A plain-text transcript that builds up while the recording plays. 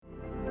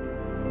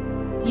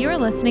You are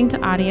listening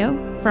to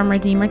audio from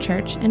Redeemer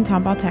Church in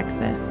Tomball,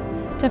 Texas.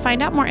 To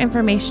find out more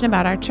information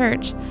about our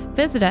church,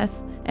 visit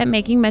us at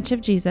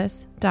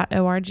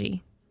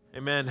makingmuchofjesus.org.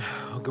 Amen.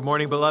 Good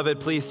morning, beloved.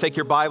 Please take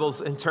your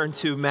Bibles and turn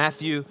to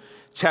Matthew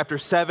chapter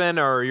 7,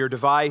 or your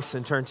device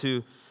and turn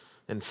to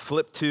and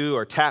flip to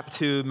or tap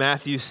to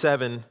Matthew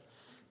 7,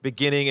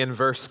 beginning in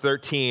verse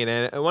 13.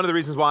 And one of the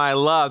reasons why I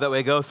love that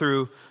we go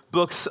through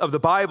books of the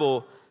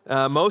Bible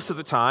most of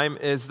the time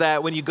is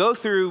that when you go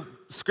through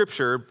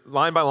Scripture,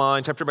 line by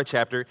line, chapter by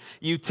chapter,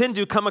 you tend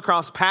to come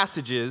across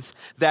passages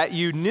that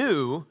you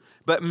knew,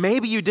 but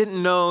maybe you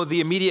didn't know the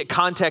immediate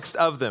context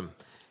of them.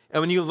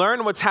 And when you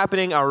learn what's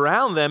happening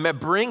around them, it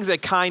brings a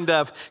kind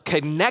of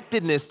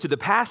connectedness to the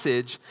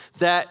passage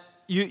that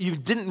you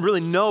didn't really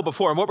know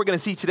before. And what we're going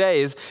to see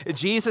today is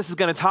Jesus is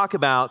going to talk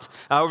about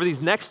over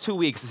these next 2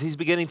 weeks as he's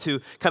beginning to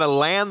kind of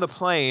land the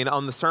plane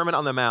on the Sermon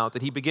on the Mount,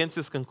 that he begins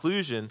his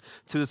conclusion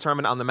to the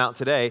Sermon on the Mount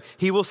today.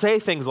 He will say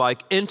things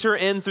like, enter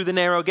in through the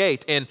narrow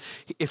gate. And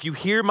if you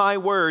hear my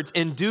words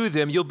and do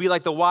them, you'll be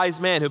like the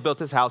wise man who built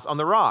his house on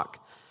the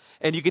rock.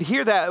 And you can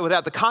hear that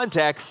without the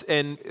context,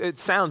 and it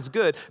sounds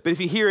good. But if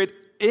you hear it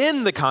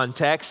in the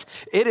context,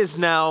 it is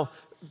now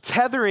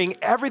tethering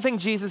everything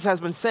Jesus has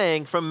been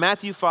saying from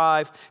Matthew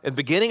 5 and the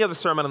beginning of the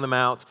Sermon on the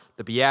Mount,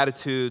 the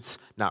Beatitudes,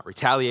 not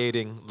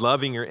retaliating,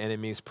 loving your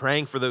enemies,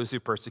 praying for those who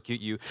persecute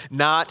you,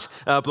 not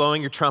blowing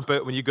your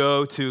trumpet when you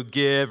go to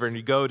give or when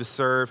you go to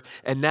serve.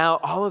 And now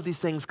all of these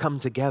things come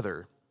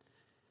together.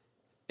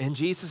 And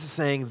Jesus is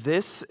saying,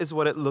 this is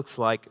what it looks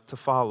like to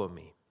follow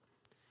me.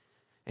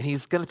 And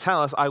he's going to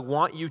tell us, I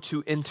want you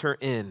to enter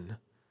in,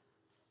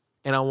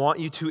 and I want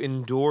you to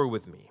endure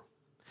with me,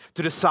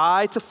 to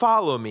decide to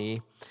follow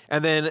me,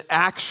 and then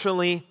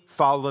actually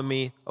follow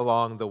me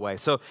along the way.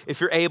 So if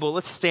you're able,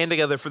 let's stand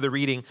together for the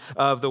reading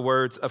of the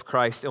words of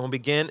Christ, and we'll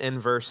begin in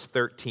verse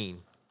 13.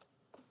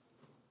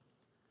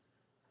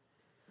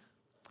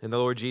 And the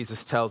Lord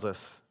Jesus tells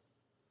us,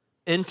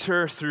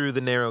 enter through the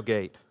narrow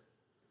gate,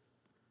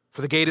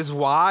 for the gate is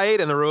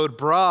wide and the road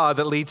broad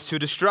that leads to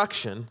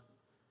destruction.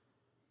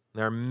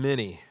 There are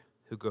many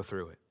who go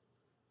through it.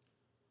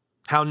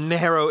 How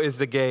narrow is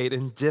the gate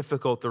and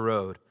difficult the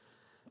road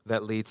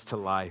that leads to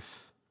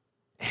life,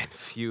 and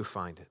few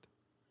find it.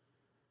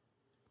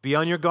 Be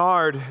on your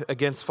guard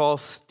against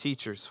false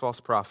teachers, false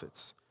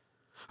prophets,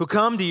 who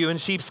come to you in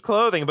sheep's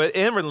clothing, but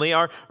inwardly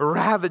are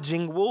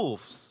ravaging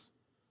wolves.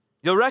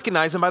 You'll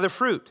recognize them by their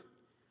fruit.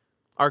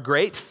 Are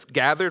grapes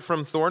gathered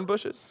from thorn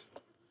bushes,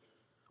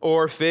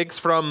 or figs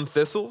from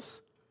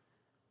thistles?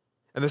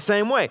 In the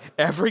same way,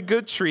 every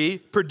good tree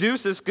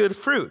produces good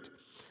fruit,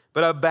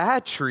 but a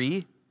bad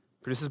tree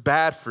produces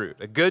bad fruit.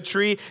 A good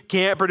tree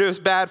can't produce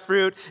bad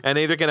fruit, and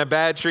neither can a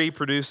bad tree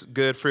produce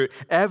good fruit.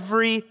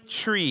 Every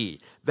tree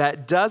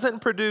that doesn't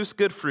produce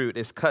good fruit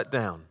is cut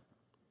down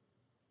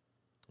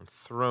and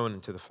thrown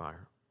into the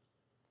fire.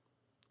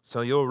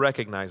 So you'll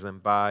recognize them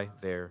by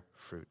their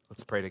fruit.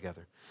 Let's pray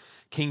together.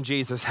 King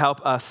Jesus, help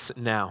us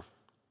now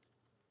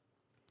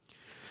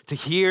to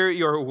hear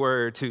your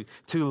word, to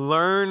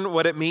learn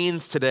what it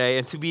means today,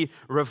 and to be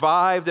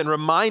revived and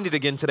reminded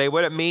again today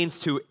what it means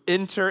to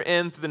enter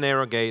into the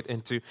narrow gate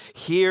and to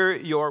hear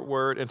your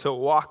word and to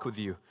walk with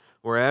you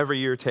wherever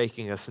you're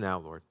taking us now,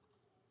 Lord.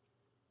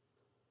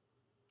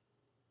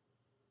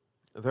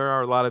 There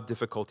are a lot of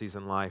difficulties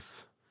in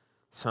life.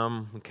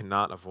 Some we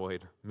cannot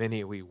avoid,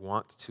 many we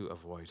want to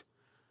avoid.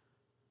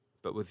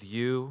 But with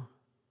you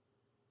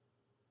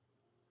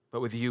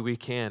we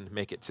can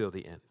make it till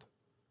the end.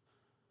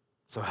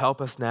 So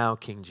help us now,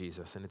 King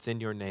Jesus, and it's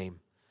in your name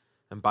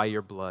and by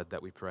your blood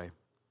that we pray.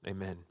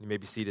 Amen. You may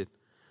be seated.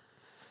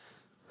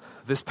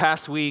 This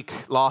past week,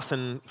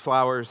 Lawson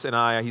Flowers and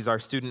I, he's our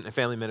student and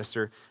family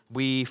minister,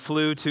 we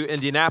flew to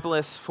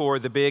Indianapolis for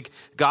the big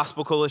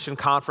Gospel Coalition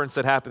conference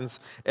that happens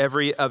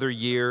every other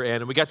year,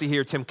 and we got to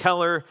hear Tim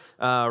Keller,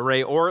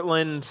 Ray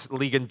Ortland,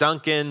 Ligon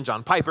Duncan,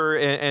 John Piper,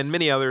 and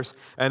many others,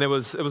 and it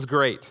was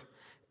great.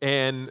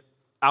 And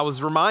I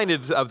was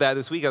reminded of that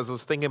this week as I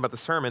was thinking about the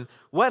sermon.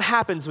 What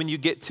happens when you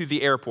get to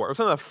the airport? What's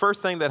the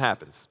first thing that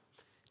happens?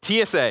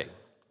 TSA,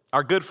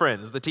 our good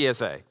friends, the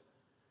TSA.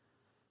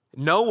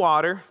 No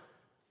water,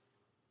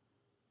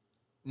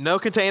 no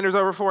containers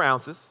over 4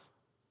 ounces.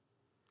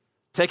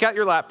 Take out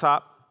your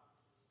laptop,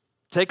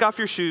 take off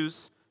your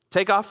shoes,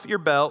 take off your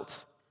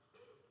belt.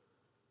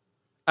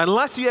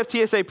 Unless you have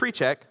TSA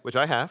pre-check, which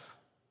I have,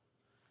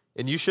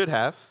 and you should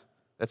have.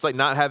 That's like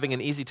not having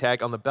an easy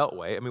tag on the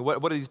beltway. I mean,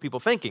 what are these people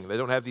thinking? They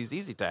don't have these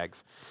easy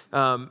tags.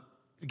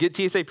 Get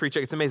TSA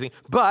pre-check, it's amazing.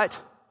 But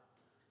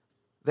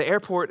the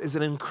airport is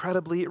an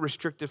incredibly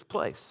restrictive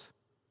place.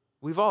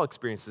 We've all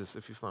experienced this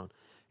if you've flown.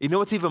 You know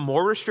what's even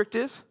more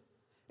restrictive?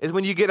 Is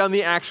when you get on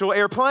the actual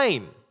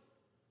airplane.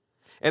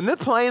 And the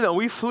plane that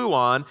we flew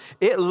on,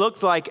 it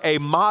looked like a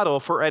model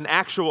for an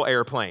actual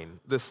airplane,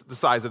 the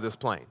size of this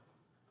plane.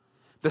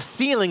 The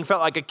ceiling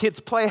felt like a kid's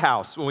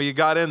playhouse when we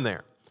got in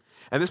there.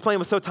 And this plane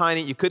was so tiny,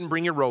 you couldn't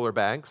bring your roller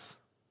bags.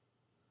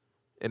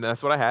 And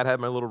that's what I had. I had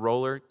my little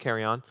roller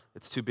carry-on.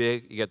 It's too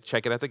big. You got to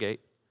check it at the gate.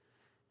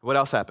 What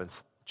else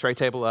happens? Tray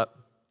table up,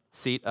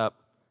 seat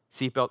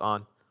belt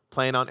on.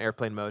 plane on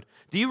airplane mode.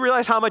 Do you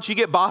realize how much you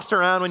get bossed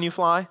around when you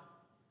fly?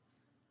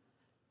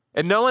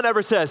 And no one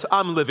ever says,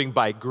 I'm living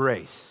by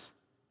grace.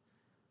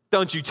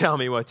 Don't you tell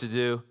me what to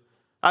do.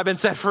 I've been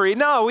set free.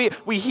 No,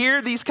 we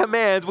hear these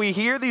commands, we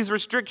hear these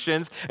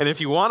restrictions, and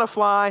if you want to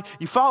fly,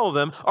 you follow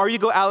them, or you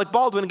go Alec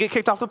Baldwin and get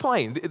kicked off the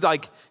plane.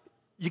 Like,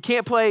 you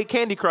can't play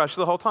Candy Crush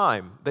the whole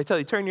time. They tell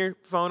you, turn your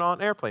phone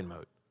on airplane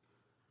mode.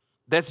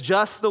 That's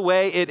just the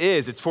way it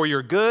is. It's for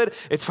your good,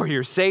 it's for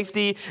your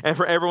safety, and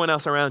for everyone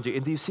else around you.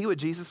 And do you see what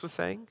Jesus was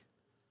saying?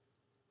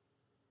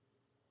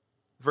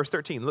 Verse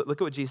 13, look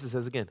at what Jesus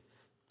says again.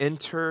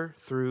 Enter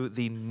through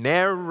the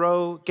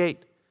narrow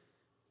gate.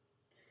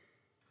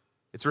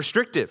 It's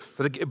restrictive,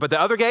 but the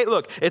other gate,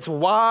 look, it's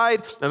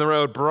wide and the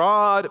road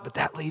broad, but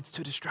that leads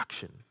to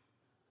destruction.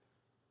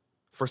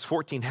 Verse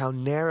 14, how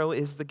narrow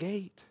is the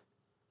gate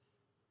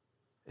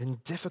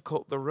and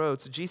difficult the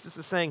road. So Jesus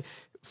is saying,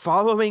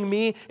 following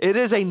me, it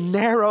is a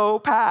narrow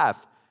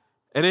path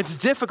and it's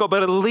difficult,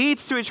 but it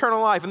leads to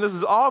eternal life. And this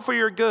is all for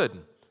your good.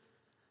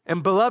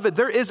 And beloved,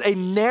 there is a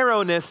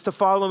narrowness to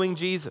following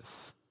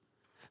Jesus.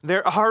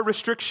 There are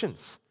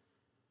restrictions.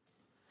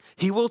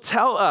 He will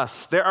tell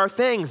us there are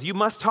things you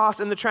must toss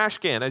in the trash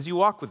can as you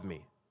walk with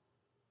me.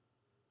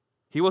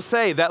 He will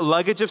say that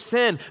luggage of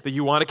sin that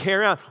you want to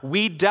carry on,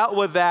 we dealt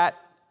with that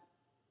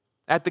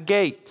at the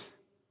gate.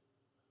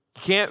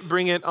 You can't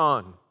bring it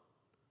on.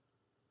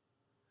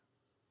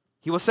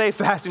 He will say,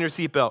 fasten your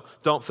seatbelt.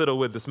 Don't fiddle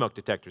with the smoke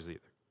detectors either.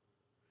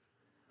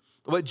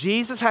 What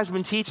Jesus has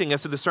been teaching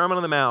us through the Sermon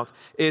on the Mount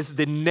is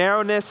the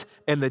narrowness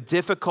and the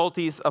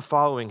difficulties of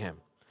following him.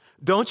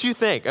 Don't you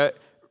think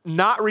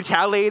not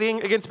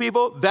retaliating against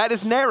people, that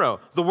is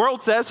narrow. The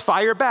world says,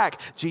 fire back.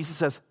 Jesus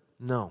says,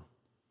 no,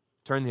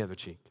 turn the other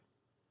cheek.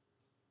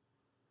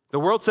 The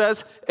world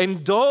says,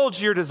 indulge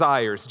your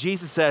desires.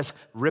 Jesus says,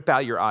 rip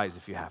out your eyes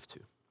if you have to.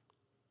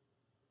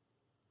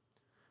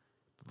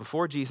 But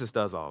before Jesus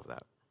does all of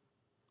that,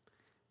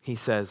 he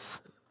says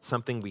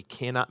something we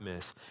cannot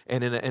miss.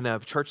 And in a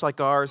church like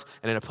ours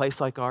and in a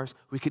place like ours,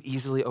 we could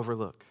easily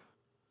overlook.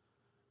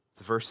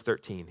 It's verse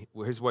 13.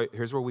 Here's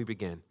where we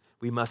begin.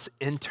 We must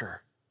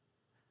enter.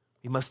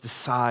 We must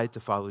decide to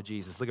follow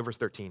Jesus. Look at verse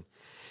 13.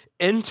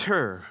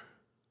 Enter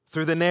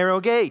through the narrow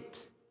gate.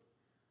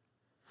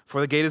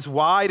 For the gate is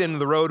wide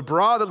and the road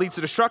broad that leads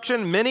to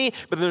destruction. Many,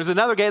 but there's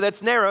another gate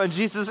that's narrow. And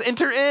Jesus says,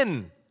 enter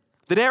in.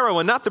 The narrow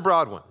one, not the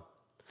broad one.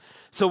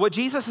 So what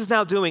Jesus is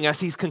now doing as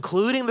he's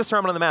concluding the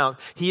Sermon on the Mount,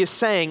 he is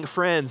saying,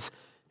 friends,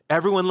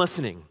 everyone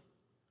listening,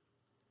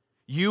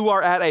 you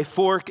are at a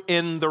fork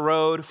in the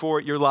road for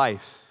your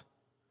life.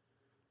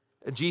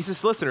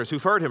 Jesus listeners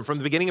who've heard him from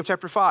the beginning of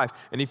chapter 5,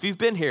 and if you've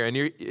been here and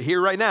you're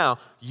here right now,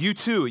 you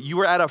too,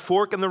 you are at a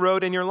fork in the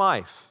road in your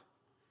life.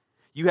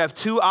 You have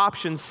two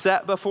options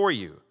set before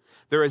you.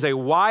 There is a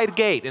wide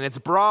gate, and it's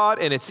broad,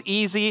 and it's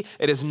easy,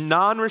 it is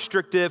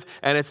non-restrictive,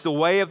 and it's the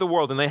way of the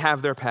world, and they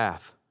have their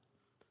path.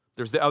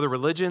 There's the other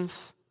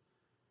religions.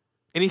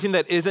 Anything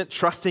that isn't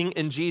trusting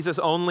in Jesus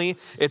only,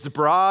 it's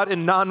broad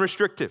and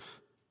non-restrictive.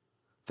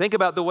 Think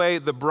about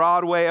the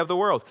broad way of the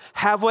world.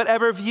 Have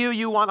whatever view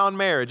you want on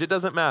marriage. It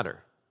doesn't matter.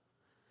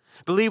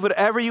 Believe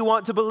whatever you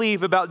want to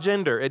believe about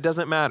gender. It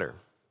doesn't matter.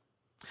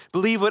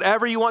 Believe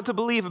whatever you want to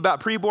believe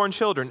about preborn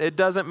children. It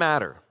doesn't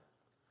matter.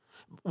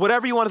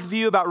 Whatever you want to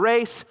view about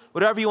race,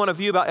 whatever you want to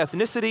view about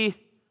ethnicity,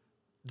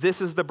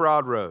 this is the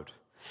broad road.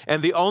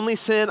 And the only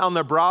sin on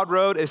the broad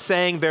road is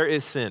saying there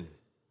is sin.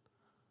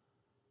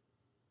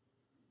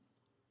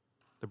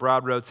 The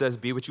broad road says,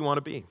 be what you want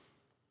to be.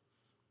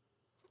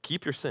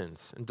 Keep your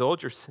sins.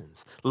 Indulge your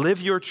sins. Live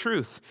your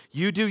truth.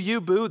 You do you,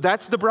 boo.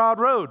 That's the broad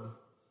road.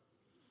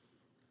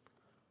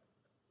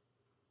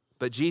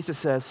 But Jesus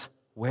says,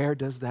 where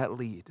does that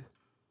lead?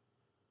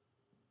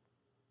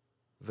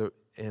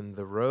 In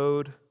the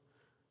road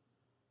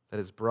that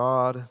is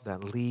broad,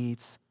 that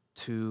leads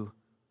to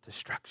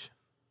destruction.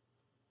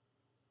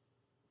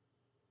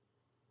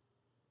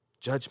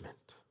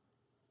 Judgment.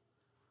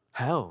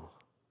 Hell.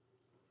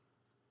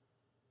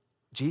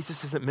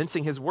 Jesus isn't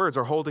mincing his words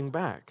or holding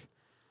back.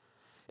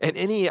 And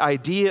any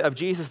idea of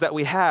Jesus that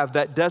we have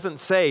that doesn't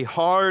say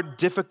hard,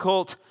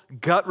 difficult,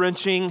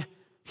 gut-wrenching,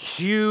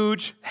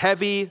 huge,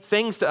 heavy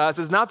things to us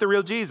is not the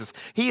real Jesus.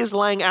 He is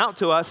laying out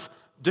to us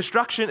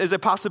destruction is a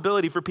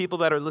possibility for people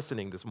that are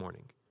listening this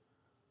morning.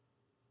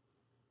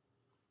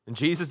 And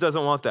Jesus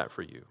doesn't want that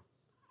for you.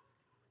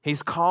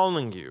 He's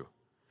calling you.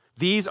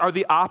 These are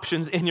the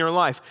options in your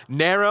life.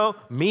 Narrow,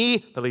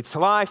 me, that leads to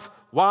life.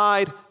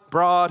 Wide,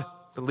 broad,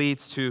 that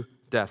leads to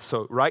death.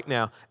 So right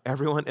now,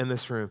 everyone in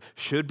this room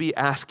should be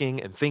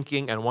asking and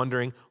thinking and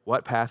wondering,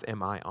 what path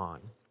am I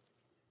on?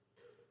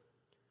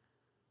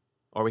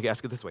 Or we can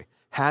ask it this way.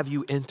 Have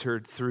you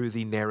entered through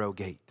the narrow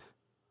gate?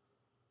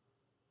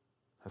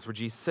 That's where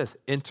Jesus says,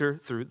 enter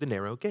through the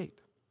narrow gate.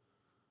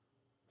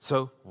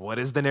 So what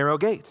is the narrow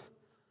gate?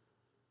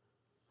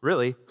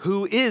 Really,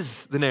 who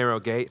is the narrow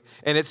gate?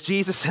 And it's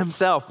Jesus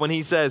himself when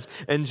he says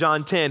in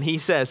John 10, he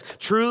says,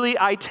 truly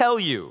I tell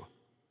you.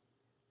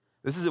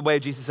 This is a way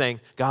of Jesus saying,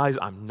 guys,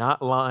 I'm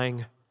not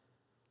lying.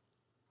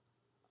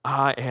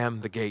 I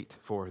am the gate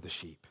for the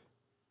sheep.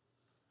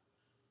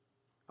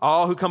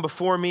 All who come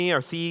before me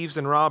are thieves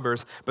and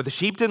robbers, but the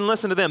sheep didn't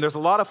listen to them. There's a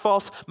lot of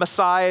false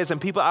messiahs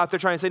and people out there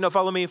trying to say, no,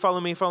 follow me,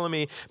 follow me, follow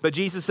me. But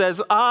Jesus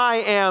says,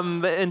 I am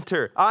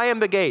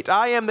the gate,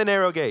 I am the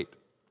narrow gate.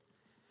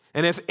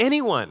 And if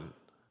anyone,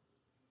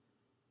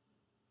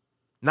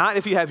 not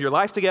if you have your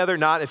life together,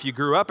 not if you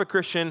grew up a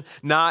Christian,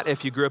 not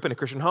if you grew up in a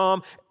Christian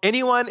home,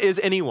 anyone is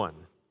anyone.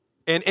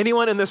 And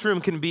anyone in this room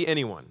can be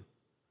anyone.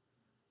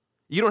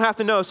 You don't have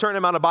to know a certain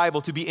amount of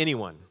Bible to be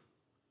anyone.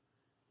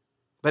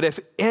 But if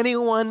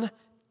anyone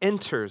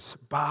enters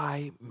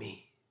by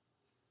me,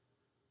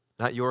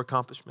 not your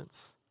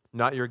accomplishments,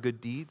 not your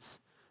good deeds,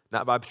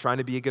 not by trying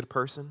to be a good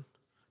person,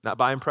 not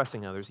by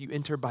impressing others, you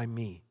enter by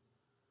me,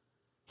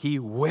 he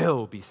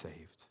will be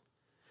saved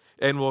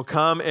and will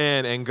come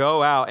in and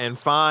go out and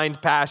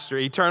find pasture,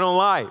 eternal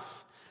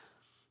life.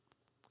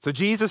 So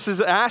Jesus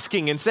is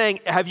asking and saying,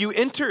 have you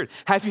entered?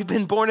 Have you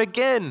been born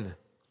again?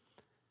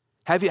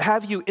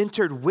 Have you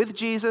entered with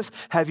Jesus?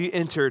 Have you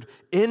entered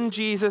in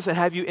Jesus? And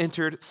have you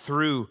entered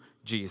through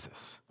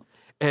Jesus?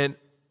 And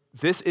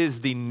this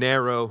is the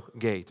narrow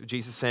gate.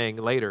 Jesus saying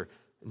later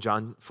in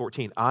John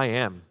 14, I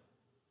am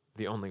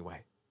the only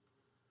way.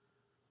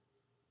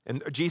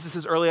 And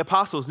Jesus' early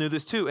apostles knew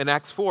this too in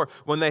Acts 4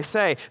 when they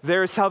say,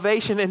 there is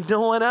salvation in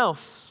no one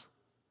else.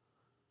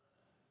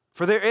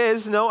 For there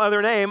is no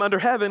other name under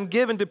heaven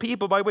given to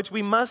people by which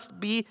we must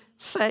be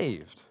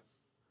saved.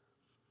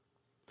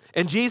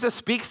 And Jesus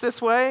speaks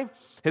this way,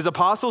 his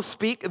apostles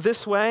speak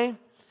this way,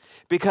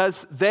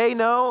 because they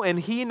know and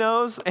he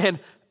knows, and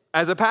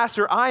as a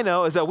pastor, I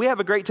know, is that we have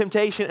a great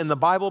temptation in the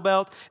Bible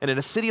Belt and in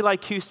a city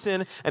like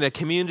Houston and a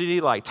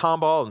community like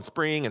Tomball and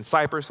Spring and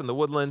Cypress and the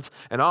Woodlands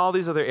and all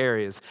these other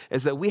areas,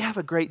 is that we have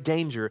a great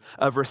danger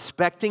of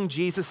respecting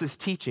Jesus'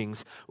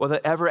 teachings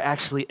without ever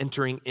actually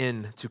entering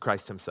into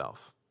Christ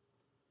himself.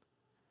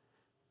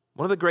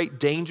 One of the great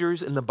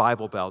dangers in the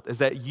Bible Belt is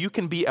that you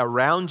can be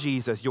around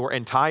Jesus your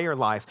entire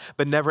life,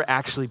 but never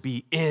actually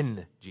be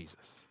in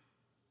Jesus.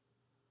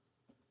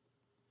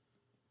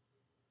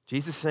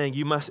 Jesus is saying,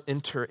 you must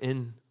enter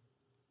in.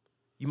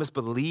 You must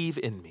believe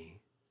in me.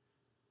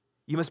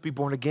 You must be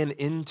born again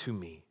into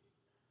me.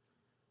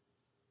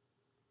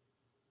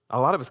 A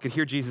lot of us could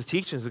hear Jesus'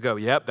 teachings and go,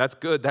 yep, that's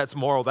good, that's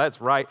moral,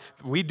 that's right.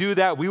 If we do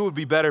that, we would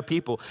be better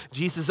people.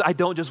 Jesus, I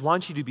don't just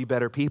want you to be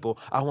better people.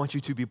 I want you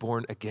to be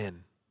born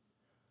again.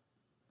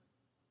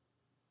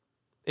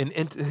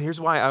 And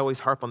here's why I always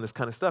harp on this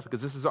kind of stuff,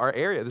 because this is our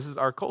area, this is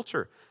our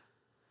culture.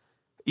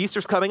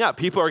 Easter's coming up.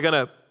 People are going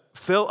to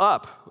fill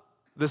up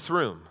this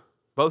room,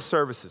 both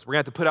services. We're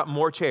going to have to put out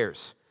more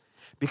chairs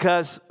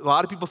because a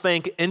lot of people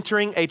think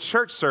entering a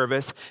church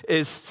service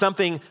is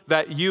something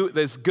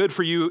that's good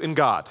for you and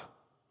God.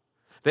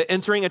 That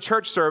entering a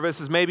church service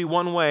is maybe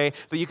one way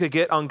that you could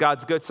get on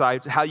God's good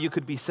side, how you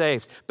could be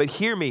saved. But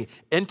hear me,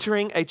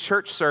 entering a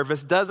church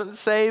service doesn't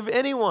save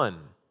anyone.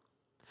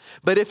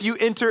 But if you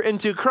enter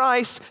into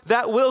Christ,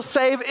 that will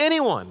save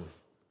anyone.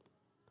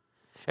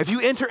 If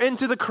you enter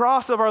into the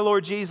cross of our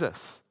Lord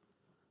Jesus,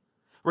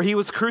 where he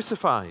was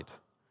crucified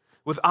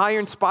with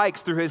iron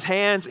spikes through his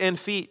hands and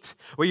feet,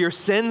 where your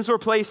sins were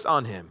placed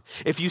on him,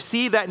 if you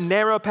see that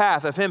narrow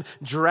path of him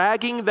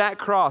dragging that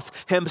cross,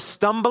 him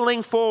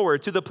stumbling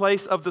forward to the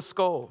place of the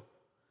skull,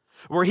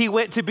 where he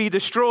went to be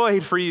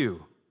destroyed for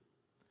you,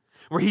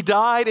 where he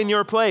died in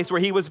your place, where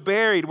he was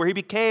buried, where he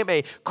became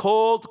a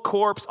cold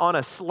corpse on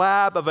a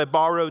slab of a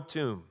borrowed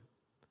tomb.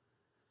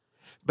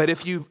 But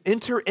if you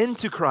enter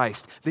into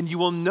Christ, then you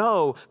will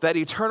know that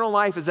eternal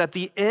life is at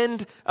the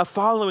end of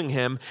following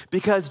him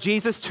because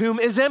Jesus' tomb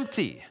is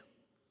empty.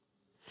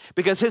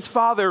 Because his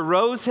Father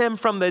rose him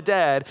from the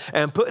dead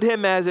and put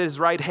him at his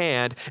right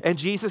hand, and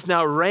Jesus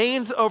now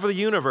reigns over the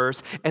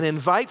universe and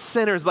invites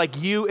sinners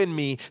like you and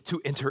me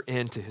to enter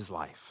into his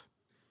life.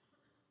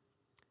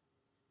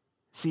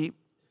 See,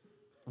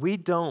 we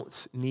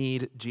don't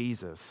need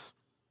Jesus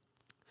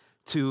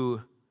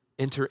to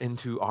enter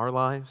into our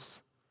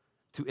lives,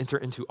 to enter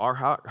into our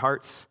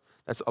hearts.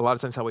 That's a lot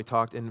of times how we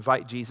talk,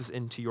 invite Jesus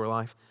into your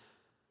life.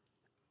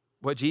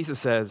 What Jesus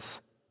says,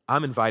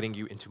 I'm inviting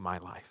you into my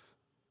life.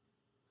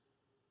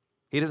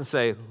 He doesn't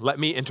say, let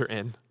me enter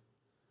in.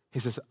 He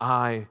says,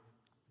 I'm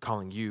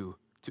calling you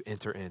to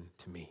enter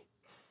into me.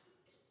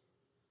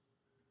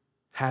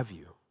 Have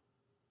you?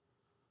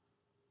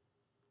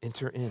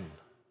 Enter in.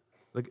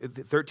 Look at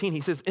 13, he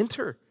says,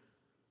 enter.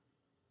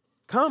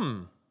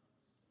 Come.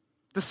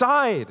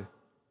 Decide.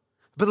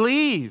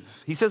 Believe.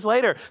 He says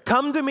later,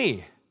 come to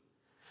me.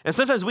 And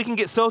sometimes we can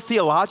get so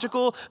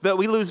theological that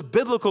we lose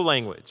biblical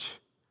language.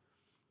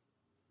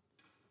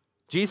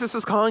 Jesus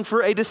is calling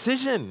for a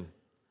decision.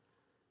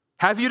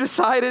 Have you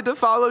decided to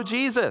follow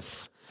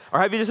Jesus? Or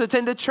have you just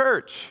attended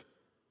church?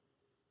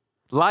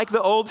 Like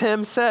the old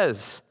hymn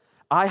says,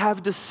 I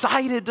have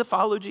decided to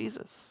follow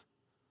Jesus.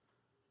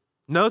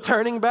 No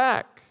turning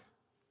back.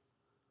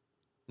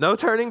 No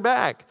turning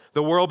back.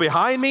 The world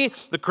behind me,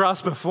 the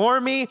cross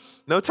before me,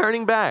 no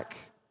turning back.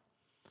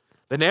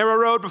 The narrow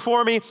road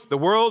before me, the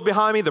world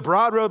behind me, the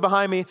broad road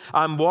behind me,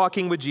 I'm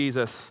walking with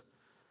Jesus.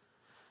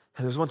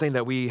 And there's one thing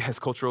that we as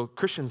cultural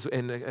Christians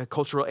in a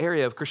cultural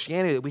area of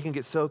Christianity that we can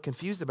get so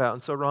confused about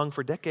and so wrong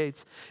for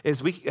decades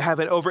is we have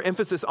an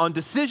overemphasis on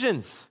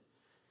decisions.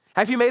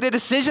 Have you made a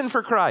decision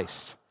for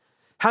Christ?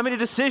 How many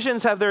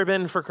decisions have there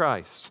been for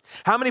Christ?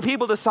 How many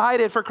people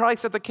decided for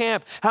Christ at the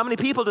camp? How many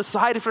people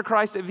decided for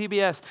Christ at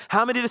VBS?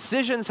 How many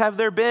decisions have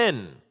there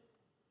been?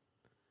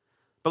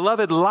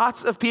 Beloved,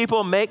 lots of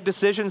people make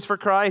decisions for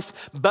Christ,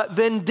 but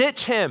then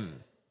ditch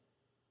him.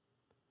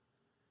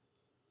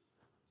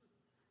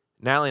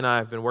 Natalie and I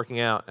have been working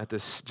out at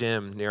this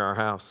gym near our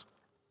house.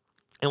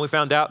 And we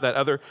found out that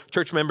other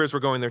church members were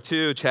going there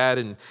too. Chad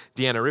and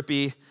Deanna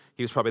Rippey,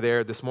 he was probably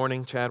there this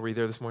morning. Chad, were you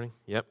there this morning?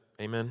 Yep,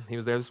 amen. He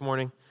was there this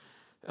morning.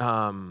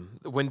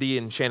 Wendy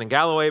and Shannon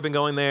Galloway have been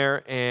going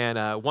there.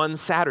 And one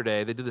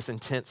Saturday, they did this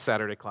intense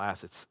Saturday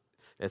class.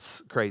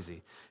 It's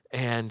crazy.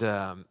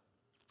 And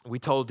we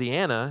told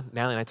Deanna,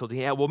 Natalie and I told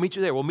Deanna, yeah, we'll meet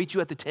you there. We'll meet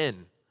you at the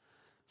 10.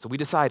 So we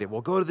decided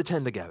we'll go to the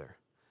 10 together.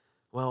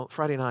 Well,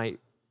 Friday night,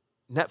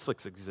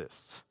 Netflix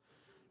exists.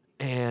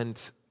 And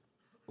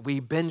we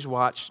binge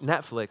watched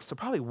Netflix till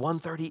probably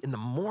 1:30 in the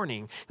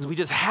morning because we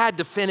just had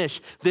to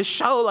finish this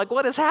show. Like,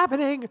 what is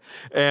happening?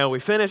 And we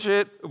finish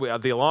it.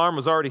 The alarm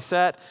was already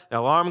set. The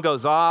alarm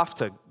goes off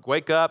to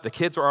wake up. The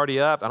kids were already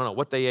up. I don't know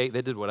what they ate.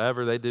 They did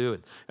whatever they do.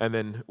 And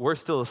then we're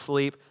still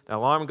asleep. The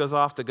alarm goes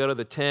off to go to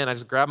the 10. I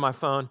just grab my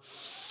phone.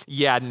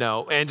 Yeah,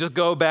 no. And just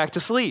go back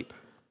to sleep.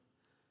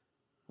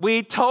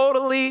 We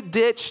totally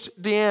ditched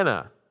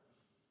Deanna.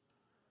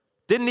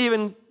 Didn't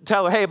even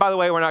tell her, hey, by the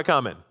way, we're not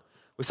coming.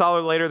 We saw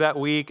her later that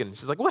week, and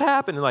she's like, what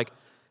happened? And like,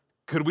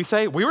 could we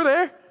say, we were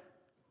there?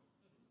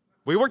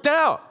 We worked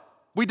out.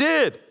 We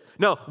did.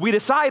 No, we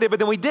decided, but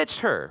then we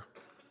ditched her.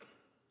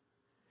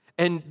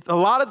 And a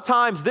lot of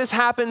times, this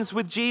happens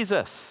with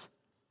Jesus.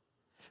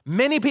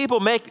 Many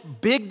people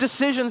make big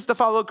decisions to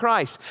follow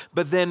Christ,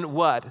 but then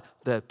what?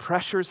 The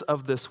pressures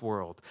of this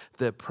world,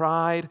 the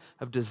pride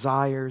of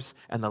desires,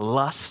 and the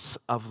lusts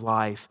of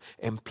life,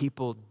 and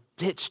people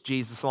ditch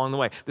Jesus along the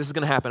way. This is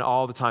going to happen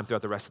all the time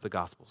throughout the rest of the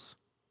Gospels.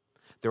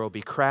 There will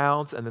be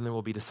crowds, and then there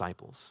will be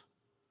disciples.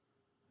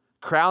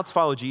 Crowds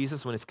follow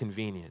Jesus when it's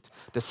convenient.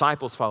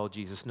 Disciples follow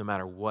Jesus no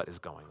matter what is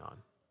going on.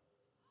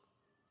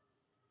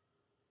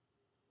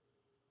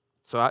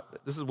 So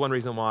this is one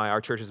reason why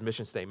our church's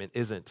mission statement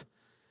isn't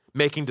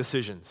making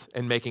decisions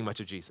and making much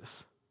of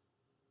Jesus.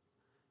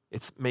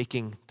 It's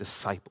making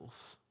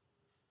disciples.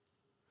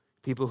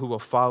 People who will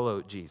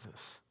follow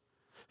Jesus,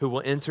 who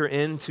will enter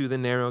into the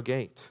narrow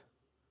gate.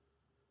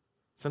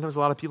 Sometimes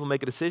a lot of people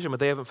make a decision, but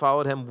they haven't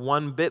followed him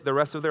one bit the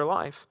rest of their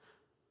life.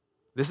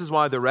 This is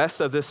why the rest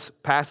of this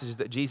passage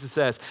that Jesus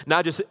says,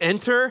 not just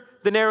enter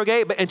the narrow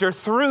gate, but enter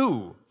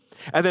through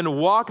and then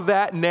walk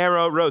that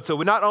narrow road. So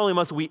not only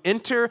must we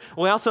enter,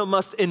 we also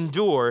must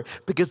endure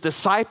because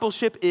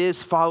discipleship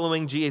is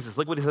following Jesus.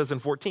 Look what he says in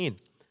 14.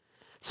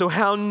 So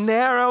how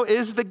narrow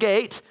is the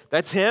gate?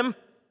 That's him.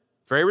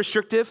 Very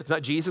restrictive. It's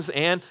not Jesus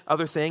and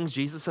other things,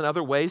 Jesus in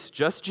other ways,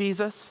 just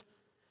Jesus.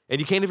 And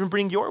you can't even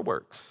bring your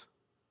works.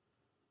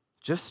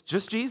 Just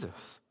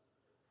Jesus.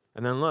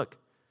 And then look,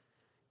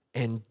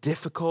 and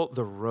difficult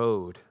the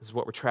road is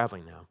what we're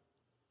traveling now,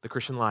 the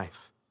Christian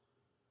life.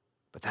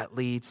 But that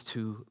leads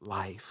to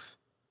life.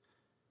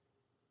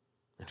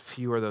 And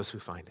few are those who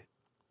find it.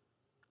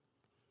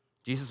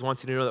 Jesus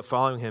wants you to know that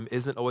following him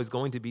isn't always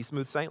going to be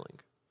smooth sailing.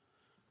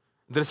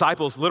 The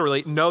disciples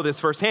literally know this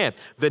firsthand.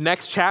 The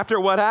next chapter,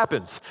 what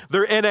happens?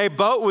 They're in a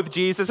boat with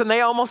Jesus and they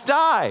almost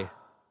die.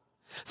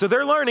 So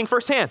they're learning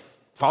firsthand,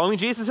 following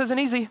Jesus isn't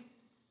easy.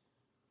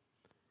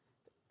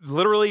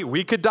 Literally,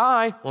 we could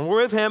die when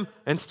we're with him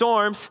in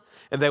storms,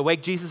 and they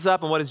wake Jesus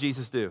up, and what does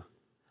Jesus do?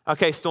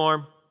 Okay,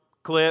 storm,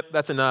 clip,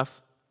 that's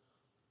enough.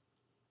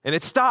 And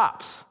it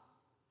stops.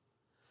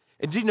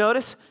 And did you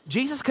notice?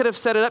 Jesus could have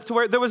set it up to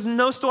where there was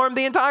no storm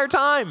the entire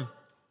time.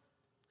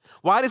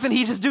 Why doesn't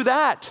he just do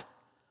that?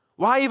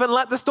 Why even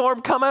let the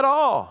storm come at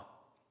all?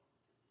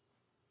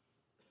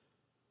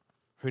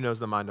 Who knows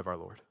the mind of our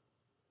Lord?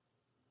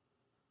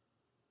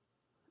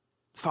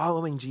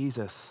 Following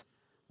Jesus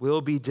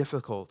will be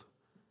difficult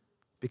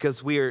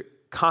because we are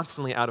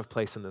constantly out of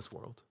place in this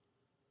world.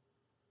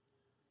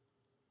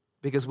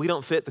 Because we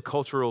don't fit the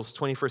cultural's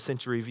 21st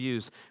century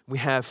views. We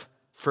have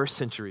first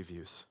century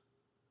views.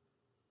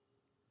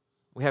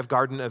 We have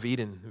Garden of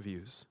Eden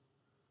views.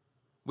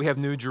 We have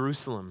New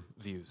Jerusalem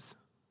views.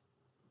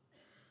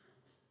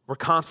 We're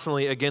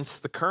constantly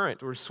against the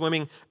current. We're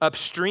swimming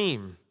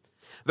upstream.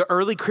 The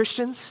early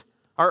Christians,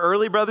 our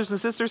early brothers and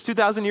sisters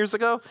 2,000 years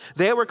ago,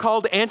 they were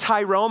called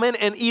anti-Roman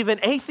and even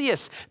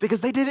atheists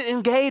because they didn't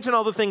engage in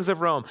all the things of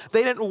Rome.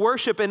 They didn't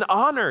worship and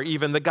honor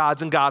even the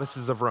gods and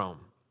goddesses of Rome.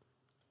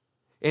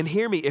 And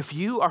hear me, if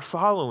you are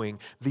following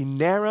the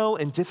narrow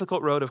and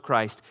difficult road of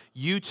Christ,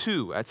 you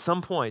too, at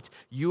some point,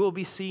 you will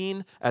be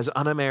seen as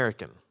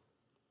un-American.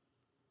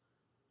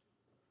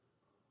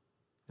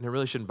 And it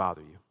really shouldn't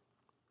bother you.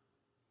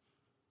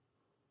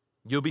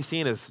 You'll be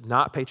seen as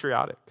not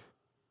patriotic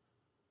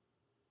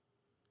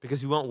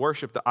because you won't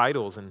worship the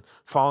idols and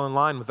fall in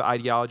line with the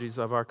ideologies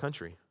of our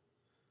country.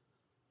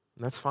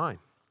 And that's fine.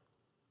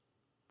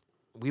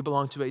 we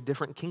belong to a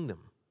different kingdom.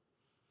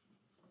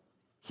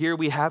 Here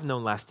we have no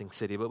lasting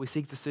city, but we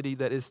seek the city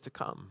that is to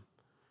come.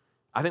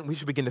 I think we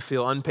should begin to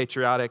feel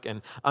unpatriotic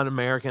and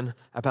un-American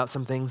about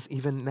some things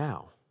even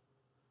now.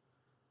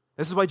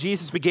 This is why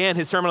Jesus began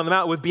his Sermon on the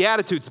Mount with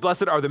Beatitudes.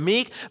 Blessed are the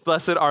meek,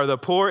 blessed are the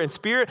poor in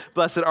spirit,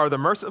 blessed are the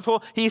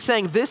merciful. He's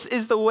saying, this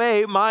is the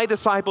way my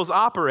disciples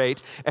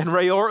operate. And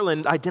Ray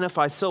Ortland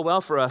identifies so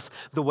well for us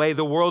the way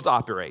the world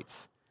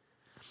operates.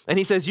 And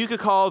he says, you could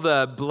call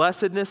the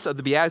blessedness of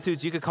the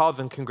Beatitudes, you could call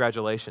them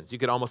congratulations. You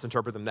could almost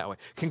interpret them that way.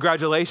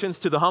 Congratulations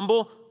to the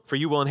humble, for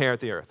you will inherit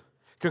the earth.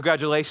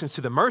 Congratulations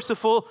to the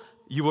merciful,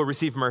 you will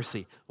receive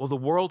mercy. Well, the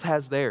world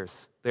has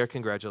theirs. Their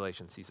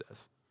congratulations, he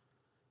says.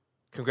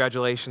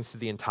 Congratulations to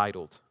the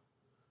entitled,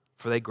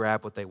 for they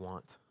grab what they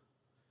want.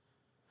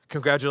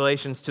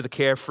 Congratulations to the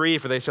carefree,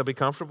 for they shall be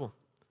comfortable.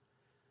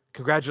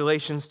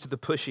 Congratulations to the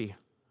pushy,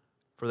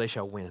 for they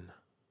shall win.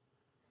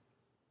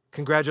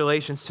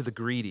 Congratulations to the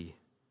greedy,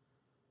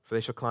 for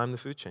they shall climb the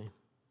food chain.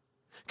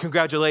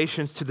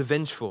 Congratulations to the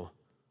vengeful,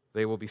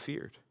 they will be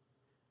feared.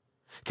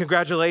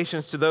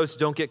 Congratulations to those who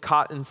don't get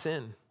caught in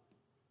sin,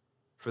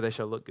 for they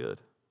shall look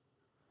good.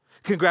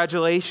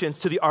 Congratulations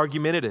to the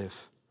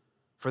argumentative,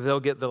 for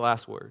they'll get the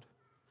last word.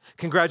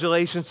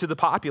 Congratulations to the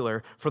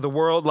popular, for the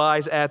world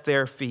lies at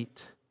their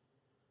feet.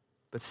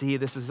 But see,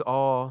 this is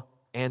all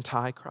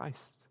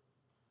anti-Christ.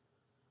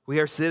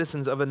 We are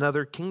citizens of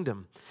another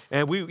kingdom.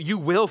 And you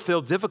will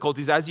feel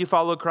difficulties as you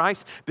follow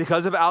Christ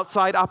because of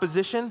outside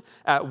opposition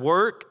at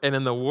work and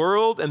in the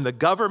world and the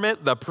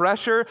government, the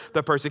pressure,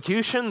 the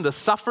persecution, the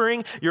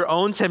suffering, your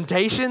own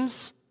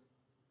temptations.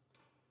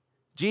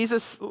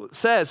 Jesus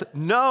says,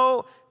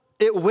 no,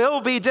 it will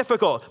be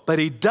difficult, but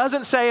he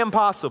doesn't say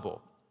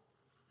impossible.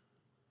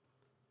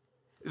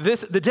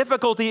 The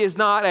difficulty is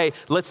not a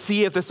let's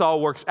see if this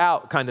all works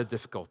out kind of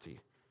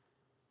difficulty.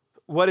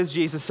 What does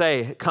Jesus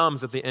say? It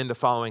comes at the end of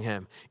following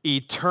him.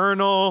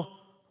 Eternal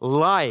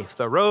life,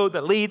 the road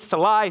that leads to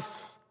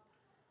life.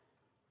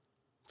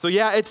 So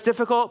yeah, it's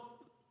difficult,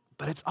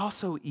 but it's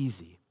also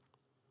easy.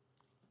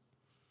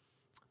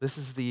 This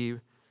is the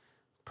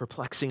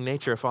perplexing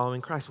nature of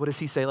following Christ. What does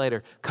he say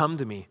later? Come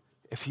to me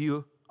if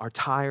you are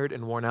tired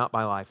and worn out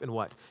by life, and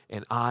what?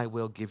 And I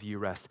will give you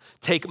rest.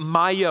 Take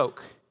my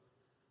yoke,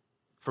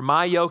 for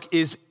my yoke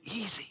is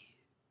easy,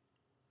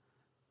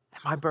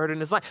 and my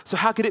burden is light. So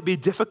how could it be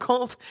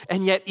difficult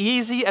and yet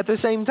easy at the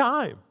same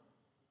time?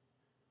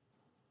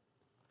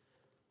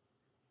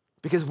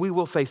 Because we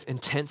will face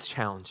intense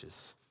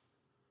challenges.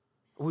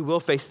 We will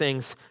face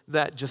things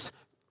that just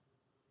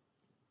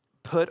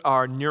put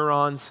our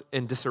neurons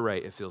in disarray,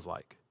 it feels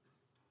like.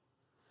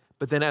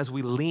 But then as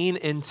we lean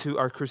into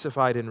our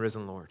crucified and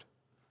risen Lord,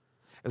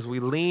 as we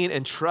lean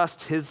and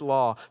trust his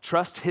law,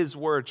 trust his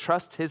word,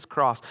 trust his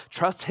cross,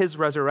 trust his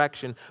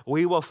resurrection,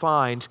 we will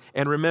find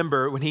and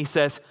remember when he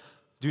says,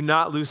 do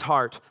not lose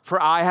heart,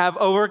 for I have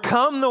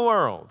overcome the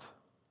world.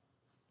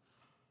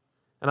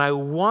 And I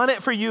want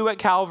it for you at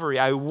Calvary.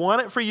 I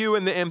want it for you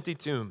in the empty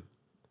tomb.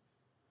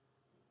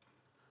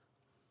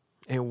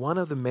 And one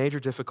of the major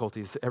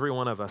difficulties every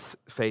one of us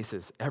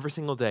faces every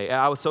single day, and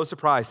I was so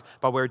surprised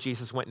by where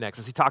Jesus went next,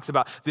 as he talks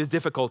about these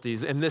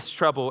difficulties and this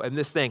trouble and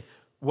this thing.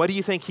 What do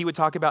you think he would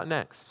talk about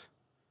next?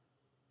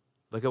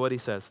 Look at what he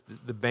says.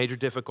 The major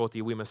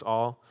difficulty we must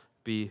all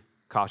be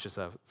cautious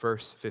of.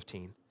 Verse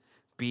 15.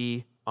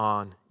 Be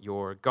on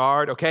your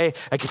guard. Okay,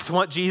 I get to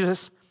want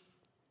Jesus.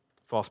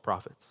 False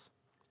prophets,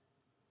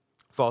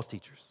 false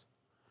teachers,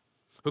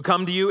 who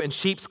come to you in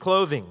sheep's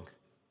clothing,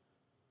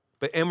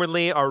 but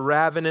inwardly are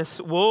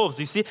ravenous wolves.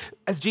 You see,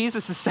 as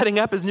Jesus is setting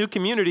up his new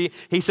community,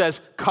 he says,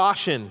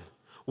 caution,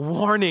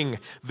 warning.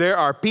 There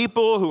are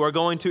people who are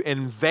going to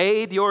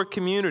invade your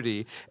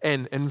community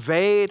and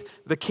invade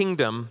the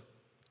kingdom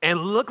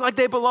and look like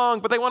they belong,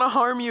 but they want to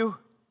harm you.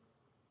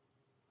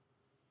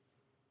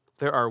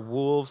 There are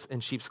wolves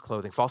in sheep's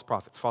clothing, false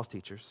prophets, false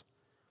teachers.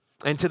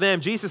 And to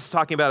them, Jesus is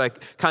talking about a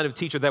kind of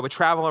teacher that would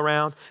travel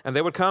around and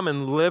they would come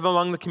and live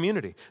among the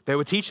community. They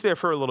would teach there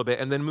for a little bit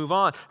and then move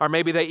on. Or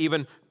maybe they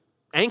even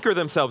anchor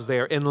themselves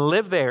there and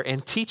live there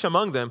and teach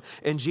among them.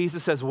 And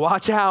Jesus says,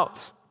 watch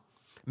out.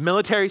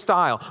 Military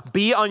style.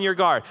 Be on your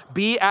guard.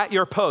 Be at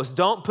your post.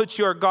 Don't put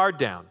your guard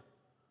down.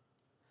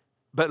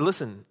 But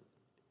listen,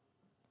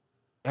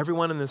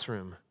 everyone in this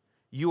room,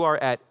 you are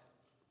at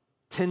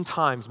 10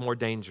 times more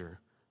danger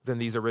than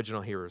these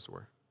original hearers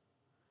were.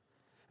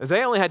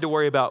 They only had to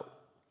worry about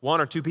one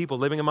or two people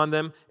living among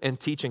them and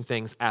teaching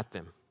things at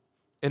them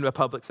in a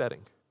public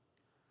setting.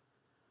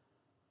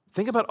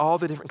 Think about all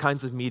the different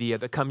kinds of media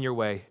that come your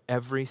way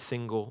every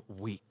single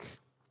week.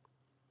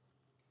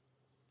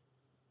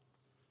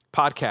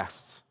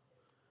 Podcasts.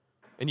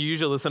 And you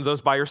usually listen to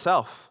those by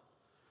yourself.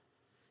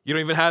 You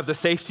don't even have the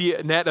safety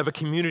net of a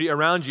community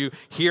around you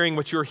hearing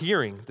what you're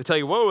hearing to tell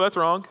you, whoa, that's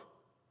wrong.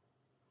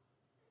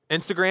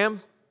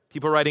 Instagram,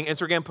 people writing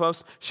Instagram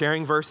posts,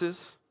 sharing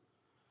verses,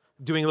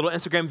 doing little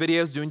Instagram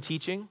videos, doing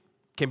teaching.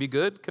 Can be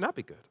good, cannot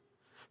be good.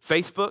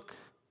 Facebook,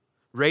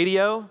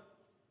 radio. You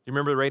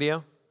remember the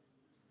radio?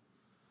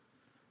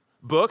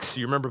 Books,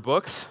 you remember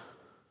books?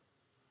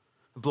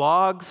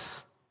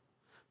 Blogs,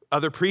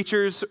 Other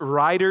preachers,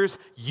 writers,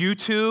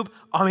 YouTube,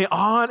 I mean,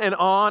 on and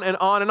on and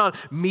on and on.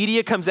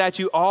 Media comes at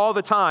you all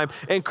the time.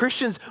 And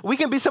Christians, we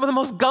can be some of the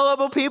most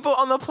gullible people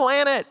on the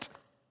planet.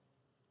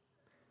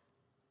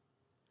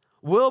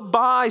 We'll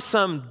buy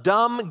some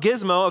dumb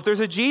gizmo if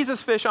there's a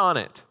Jesus fish on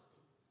it.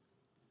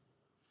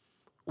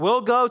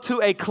 We'll go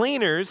to a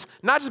cleaners,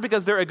 not just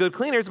because they're a good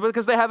cleaners, but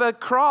because they have a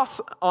cross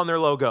on their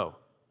logo.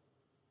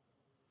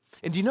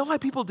 And do you know why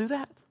people do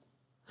that?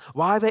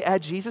 Why they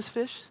add Jesus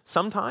fish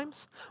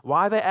sometimes?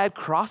 Why they add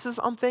crosses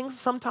on things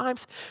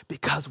sometimes?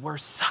 Because we're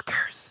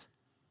suckers.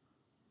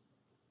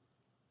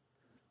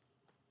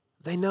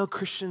 They know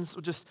Christians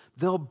will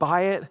they'll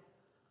buy it.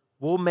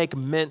 We'll make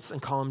mints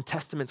and call them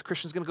testaments.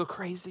 Christians going to go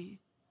crazy.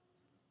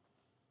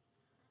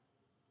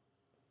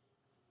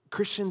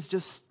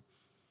 Christians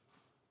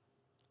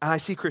and I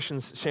see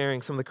Christians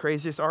sharing some of the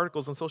craziest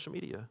articles on social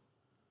media.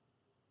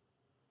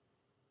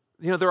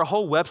 You know, there are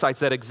whole websites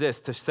that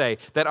exist to say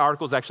that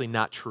article is actually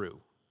not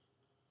true.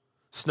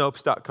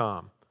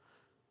 Snopes.com.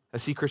 I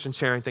see Christians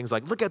sharing things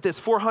like, look at this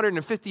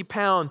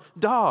 450-pound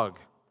dog.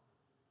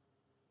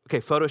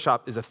 Okay,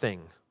 Photoshop is a thing.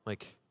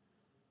 Like,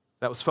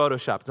 that was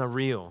Photoshop. It's not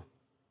real.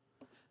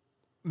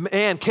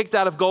 Man kicked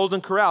out of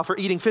Golden Corral for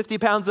eating 50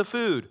 pounds of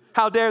food.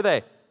 How dare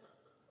they?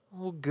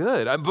 Well,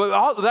 good.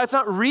 But that's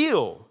not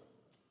real.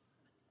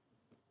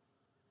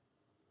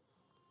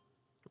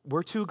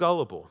 We're too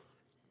gullible.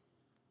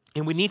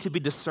 And we need to be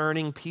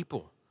discerning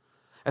people,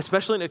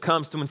 especially when it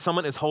comes to when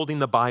someone is holding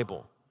the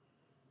Bible.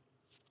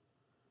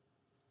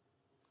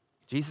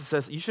 Jesus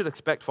says you should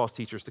expect false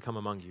teachers to come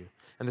among you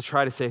and to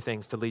try to say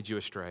things to lead you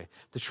astray,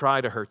 to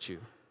try to hurt you,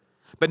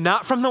 but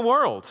not from the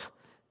world.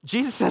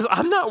 Jesus says,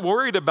 I'm not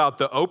worried about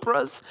the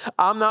Oprahs.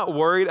 I'm not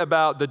worried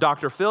about the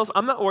Dr. Phils.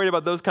 I'm not worried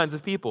about those kinds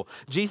of people.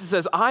 Jesus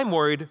says, I'm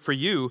worried for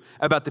you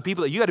about the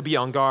people that you got to be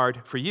on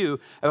guard for you,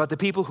 about the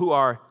people who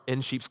are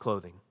in sheep's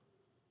clothing.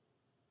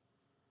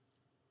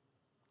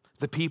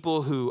 The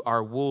people who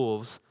are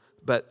wolves,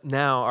 but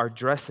now are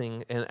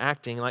dressing and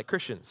acting like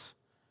Christians.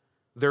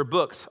 Their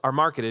books are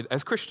marketed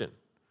as Christian.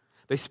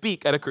 They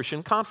speak at a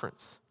Christian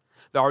conference.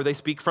 Or they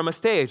speak from a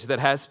stage that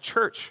has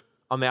church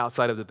on the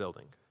outside of the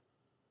building.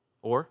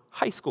 Or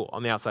high school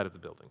on the outside of the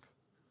building.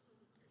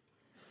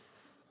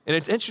 And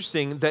it's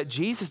interesting that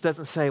Jesus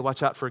doesn't say,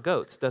 watch out for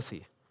goats, does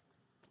he?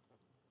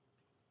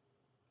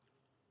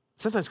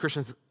 Sometimes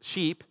Christians,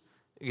 sheep,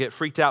 get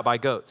freaked out by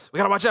goats. We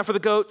got to watch out for the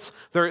goats.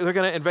 They're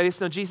going to invade us.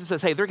 No, Jesus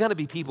says, hey, there are going to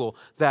be people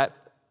that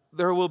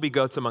there will be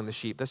goats among the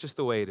sheep. That's just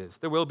the way it is.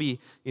 There will be,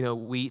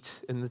 wheat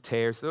in the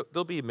tares.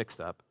 They'll be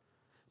mixed up.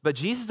 But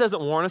Jesus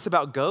doesn't warn us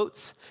about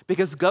goats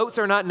because goats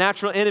are not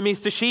natural enemies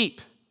to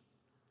sheep.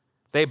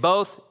 They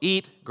both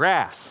eat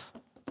grass.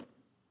 You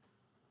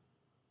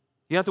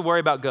don't have to worry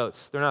about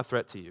goats. They're not a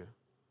threat to you.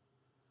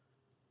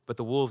 But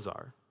the wolves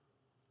are.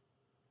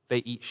 They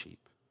eat sheep.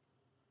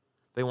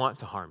 They want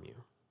to harm you.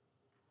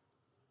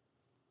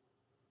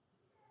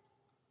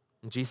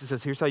 And Jesus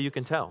says, here's how you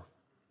can tell.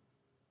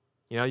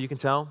 You know how you can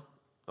tell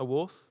a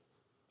wolf?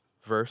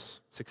 Verse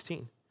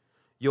 16.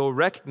 You'll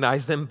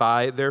recognize them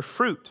by their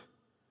fruit.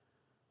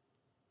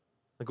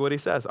 Look at what he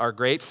says. Are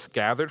grapes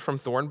gathered from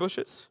thorn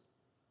bushes?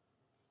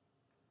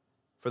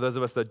 For those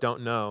of us that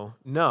don't know,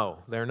 no,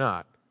 they're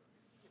not.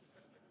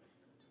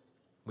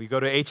 We go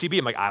to H-E-B.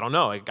 I'm like, I don't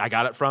know. I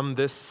got it from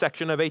this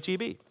section of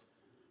H-E-B.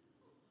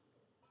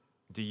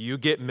 Do you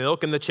get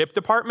milk in the chip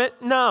department?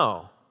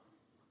 No.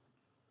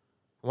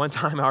 One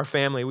time, our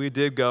family, we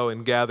did go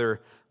and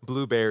gather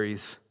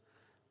blueberries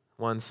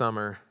one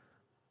summer.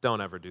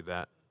 Don't ever do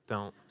that.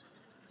 Don't.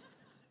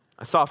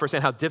 I saw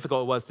firsthand how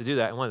difficult it was to do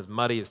that. And one is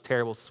muddy, it was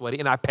terrible, sweaty.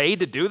 And I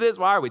paid to do this?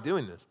 Why are we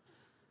doing this?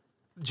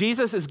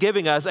 Jesus is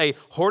giving us a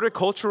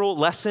horticultural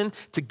lesson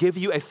to give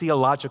you a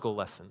theological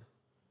lesson.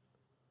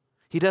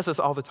 He does this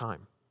all the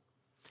time.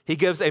 He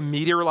gives a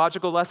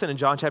meteorological lesson in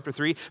John chapter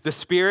 3.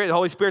 The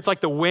Holy Spirit's like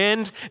the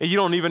wind, and you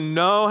don't even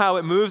know how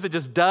it moves, it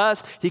just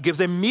does. He gives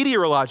a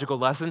meteorological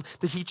lesson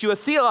to teach you a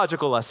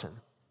theological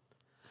lesson.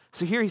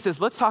 So here he says,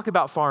 let's talk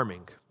about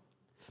farming.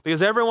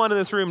 Because everyone in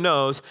this room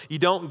knows you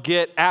don't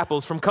get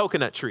apples from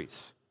coconut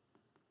trees.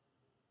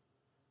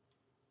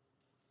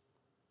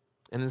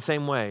 And in the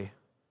same way,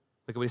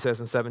 look at what he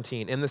says in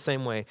 17. In the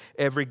same way,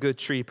 every good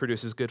tree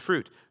produces good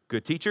fruit.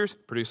 Good teachers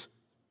produce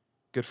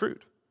good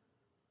fruit.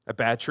 A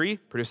bad tree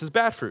produces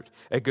bad fruit.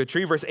 A good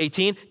tree, verse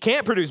 18,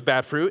 can't produce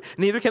bad fruit.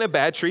 Neither can a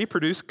bad tree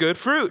produce good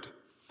fruit.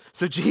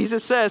 So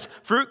Jesus says,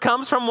 fruit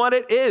comes from what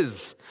it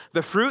is.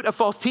 The fruit of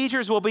false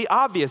teachers will be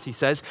obvious, he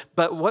says.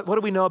 But what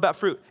do we know about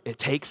fruit? It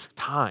takes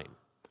time.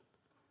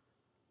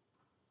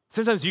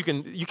 Sometimes you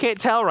can't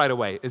tell right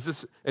away.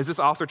 Is this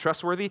author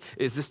trustworthy?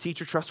 Is this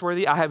teacher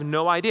trustworthy? I have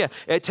no idea.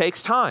 It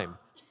takes time.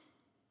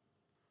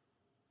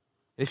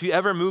 If you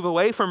ever move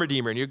away from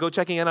Redeemer and you go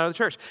checking in on another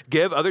church,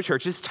 give other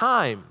churches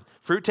time.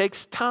 Fruit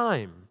takes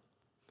time.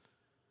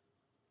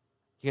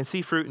 You can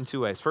see fruit in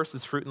two ways. First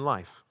is fruit in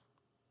life.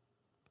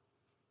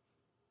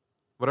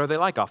 What are they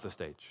like off the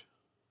stage?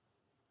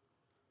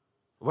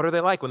 What are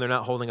they like when they're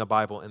not holding a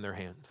Bible in their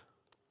hand?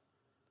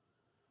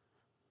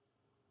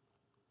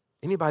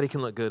 Anybody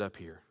can look good up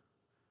here.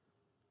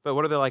 But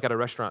what are they like at a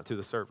restaurant to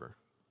the server?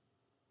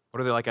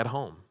 What are they like at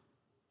home?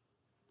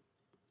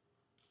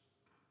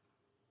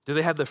 Do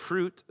they have the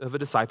fruit of a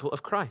disciple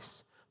of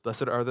Christ?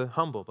 Blessed are the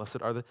humble.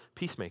 Blessed are the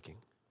peacemaking.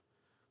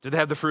 Do they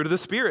have the fruit of the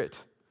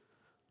Spirit?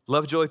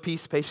 Love, joy,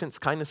 peace, patience,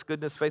 kindness,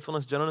 goodness,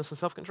 faithfulness, gentleness, and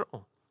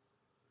self-control.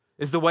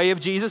 Is the way of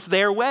Jesus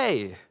their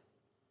way?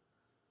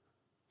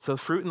 So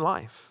fruit in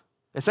life.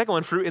 And second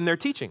one, fruit in their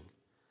teaching.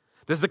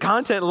 Does the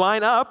content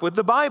line up with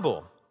the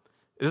Bible?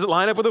 Does it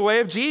line up with the way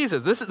of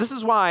Jesus? This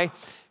is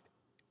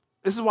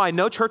why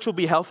no church will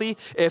be healthy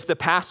if the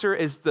pastor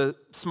is the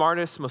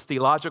smartest, most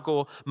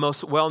theological,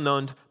 most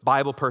well-known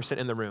Bible person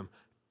in the room.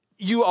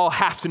 You all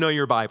have to know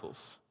your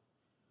Bibles.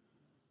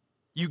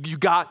 You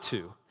got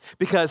to.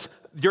 Because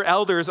your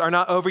elders are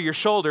not over your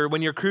shoulder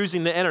when you're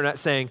cruising the internet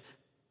saying,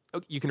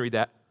 oh, you can read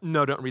that.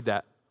 No, don't read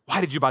that.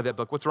 Why did you buy that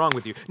book? What's wrong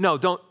with you? No,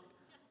 don't.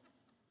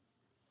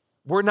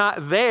 We're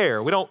not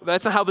there.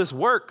 That's not how this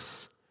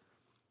works.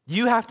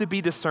 You have to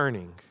be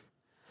discerning.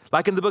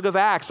 Like in the book of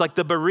Acts, like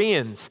the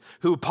Bereans,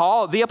 who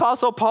the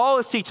apostle Paul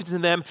is teaching to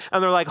them,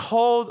 and they're like,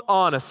 hold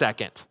on a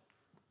second.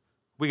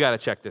 We got to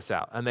check this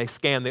out. And they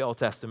scan the Old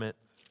Testament.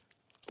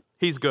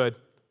 He's good.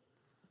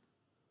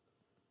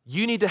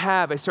 You need to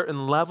have a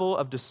certain level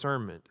of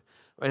discernment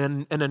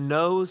and a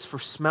nose for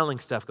smelling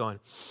stuff going,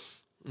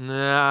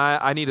 nah,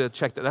 I need to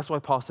check that. That's why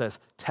Paul says,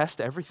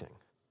 test everything.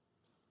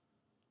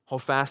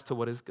 Hold fast to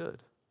what is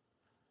good.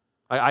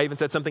 I even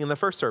said something in the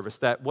first service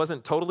that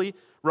wasn't totally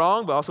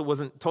wrong, but also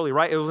wasn't totally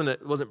right. It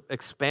wasn't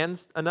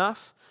expands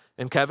enough.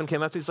 And Kevin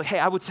came up to me, he's like, hey,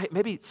 I would say,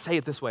 maybe say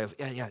it this way. I was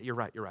like, yeah, you're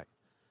right.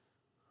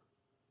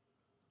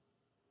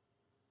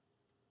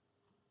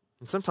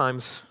 And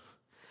sometimes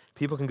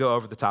people can go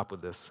over the top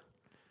with this.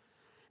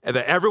 And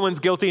that everyone's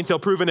guilty until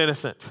proven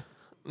innocent.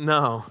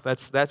 No,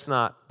 that's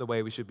not the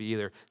way we should be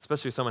either,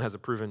 especially if someone has a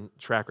proven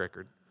track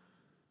record.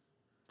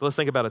 But let's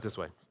think about it this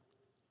way.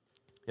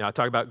 I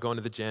talk about going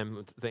to the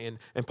gym,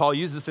 and Paul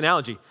uses this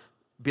analogy.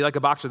 Be like a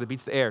boxer that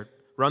beats the air.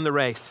 Run the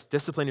race.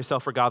 Discipline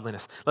yourself for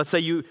godliness. Let's say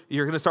you're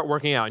going to start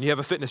working out, and you have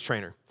a fitness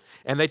trainer,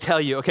 and they tell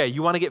you, okay,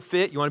 you want to get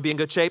fit? You want to be in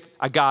good shape?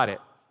 I got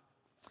it.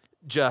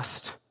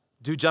 Just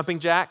do jumping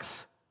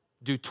jacks.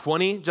 Do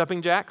 20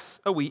 jumping jacks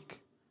a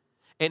week,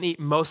 and eat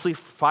mostly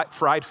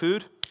fried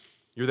food.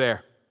 You're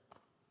there.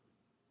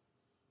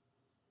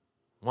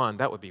 One,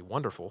 that would be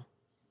wonderful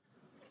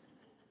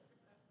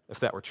if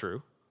that were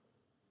true.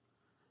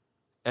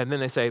 And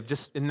then they say,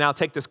 and now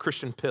take this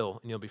Christian pill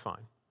and you'll be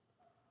fine.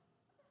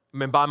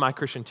 Buy my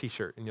Christian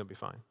t-shirt and you'll be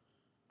fine.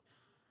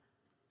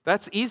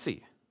 That's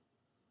easy.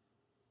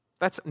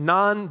 That's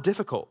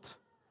non-difficult.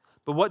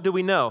 But what do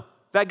we know?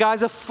 That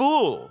guy's a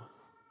fool.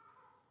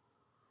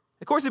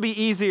 Of course it'd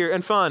be easier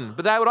and fun,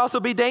 but that would also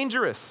be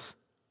dangerous.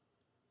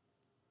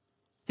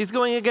 He's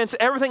going against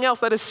everything else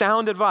that is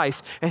sound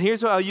advice. And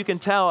here's how you can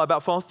tell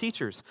about false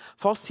teachers.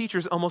 False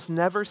teachers almost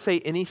never say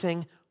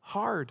anything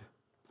hard.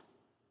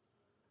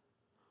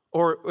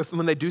 Or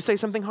when they do say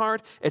something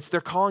hard, they're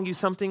calling you to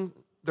something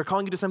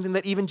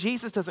that even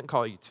Jesus doesn't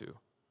call you to.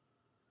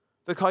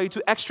 They call you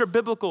to extra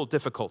biblical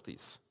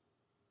difficulties.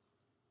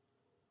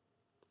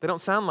 They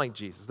don't sound like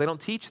Jesus. They don't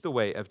teach the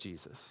way of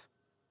Jesus.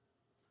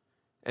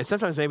 And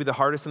sometimes maybe the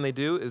hardest thing they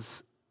do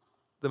is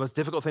the most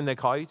difficult thing they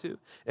call you to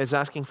is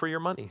asking for your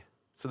money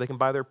so they can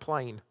buy their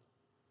plane.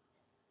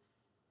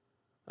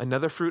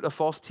 Another fruit of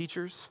false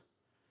teachers,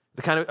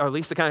 or at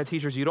least the kind of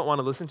teachers you don't want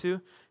to listen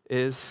to,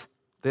 is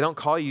they don't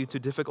call you to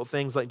difficult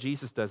things like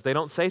Jesus does. They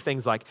don't say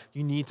things like,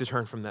 you need to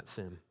turn from that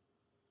sin.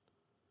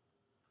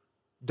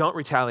 Don't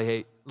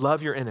retaliate.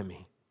 Love your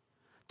enemy.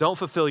 Don't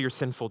fulfill your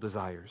sinful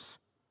desires.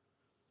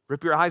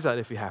 Rip your eyes out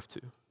if you have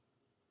to.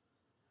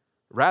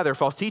 Rather,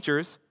 false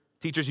teachers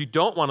you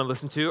don't want to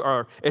listen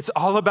to it's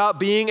all about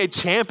being a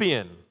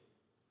champion.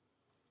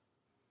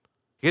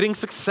 Getting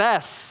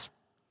success.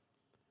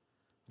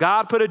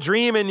 God put a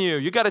dream in you.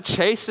 You got to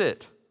chase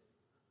it.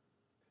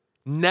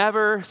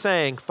 Never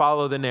saying,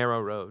 follow the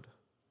narrow road.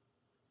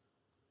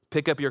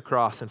 Pick up your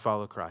cross and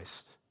follow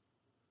Christ.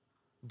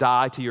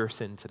 Die to your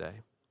sin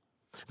today.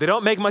 They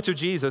don't make much of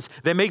Jesus.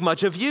 They make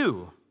much of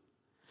you.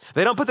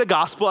 They don't put the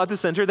gospel at the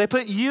center. They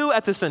put you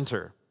at the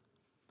center.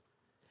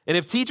 And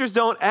if teachers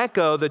don't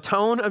echo the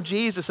tone of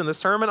Jesus in the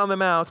Sermon on the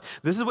Mount,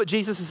 this is what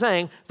Jesus is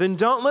saying, then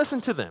don't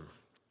listen to them.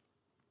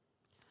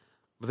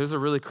 But there's a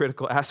really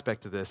critical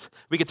aspect to this.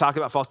 We could talk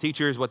about false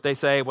teachers, what they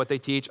say, what they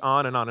teach,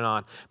 on and on and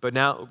on. But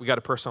now we got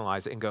to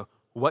personalize it and go,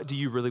 what do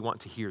you really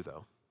want to hear,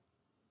 though?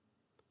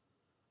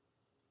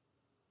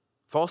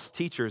 False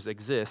teachers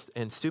exist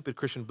and stupid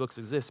Christian books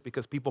exist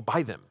because people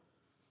buy them.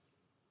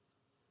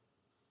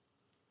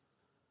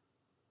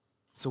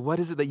 So what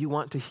is it that you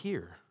want to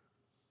hear?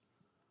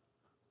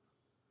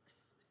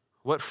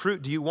 What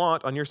fruit do you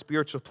want on your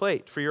spiritual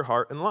plate for your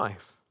heart and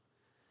life?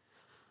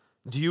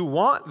 Do you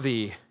want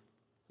the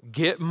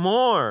get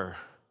more,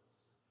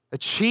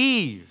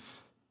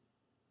 achieve,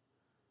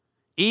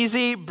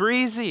 easy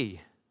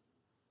breezy,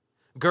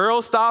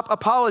 girl stop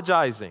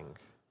apologizing?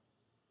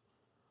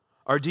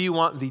 Or do you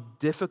want the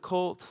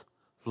difficult,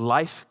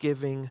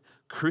 life-giving,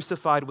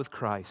 crucified with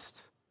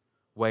Christ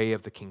way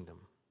of the kingdom?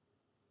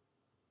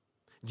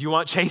 Do you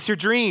want to chase your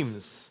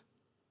dreams?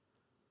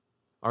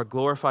 Or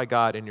glorify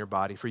God in your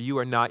body, for you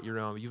are not your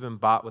own. You've been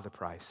bought with a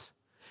price.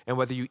 And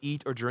whether you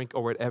eat or drink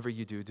or whatever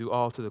you do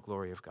all to the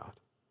glory of God.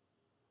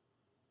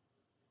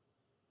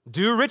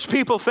 Do rich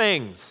people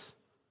things,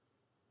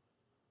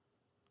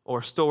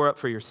 or store up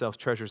for yourselves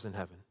treasures in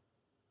heaven,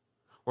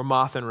 where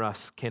moth and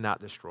rust cannot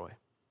destroy.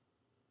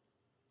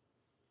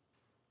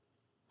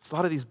 A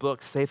lot of these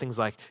books say things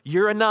like,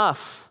 you're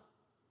enough.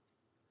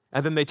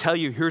 And then they tell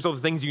you, here's all the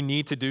things you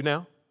need to do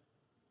now.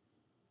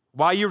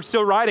 Why are you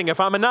still writing if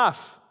I'm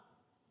enough?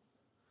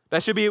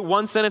 That should be a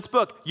one-sentence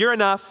book. You're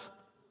enough.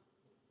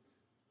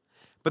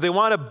 But they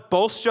want to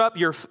bolster up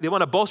your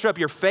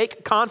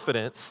fake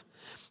confidence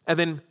and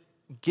then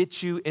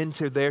get you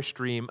into their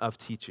stream of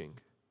teaching.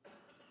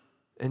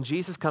 And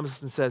Jesus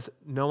comes and says,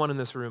 no one in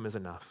this room is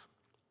enough.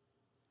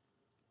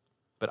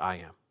 But I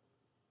am.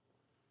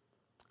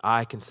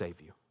 I can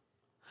save you.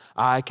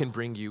 I can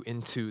bring you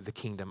into the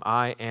kingdom.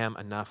 I am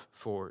enough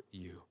for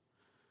you.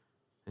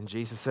 And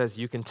Jesus says,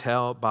 you can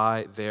tell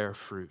by their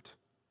fruit.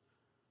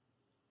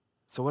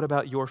 So what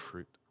about your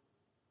fruit?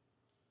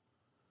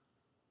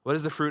 What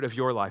does the fruit of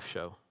your life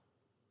show?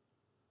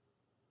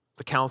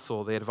 The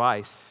counsel, the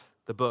advice,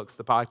 the books,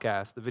 the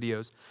podcasts, the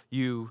videos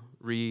you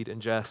read,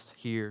 ingest,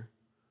 hear.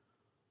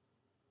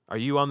 Are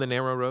you on the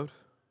narrow road?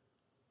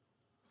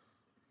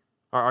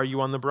 Or are you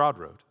on the broad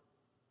road?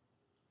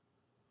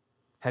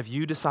 Have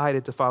you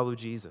decided to follow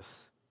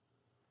Jesus?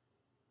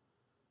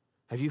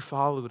 Have you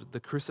followed the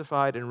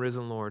crucified and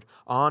risen Lord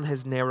on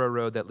his narrow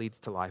road that leads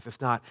to life?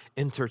 If not,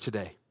 enter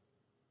today.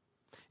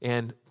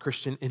 And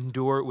Christian,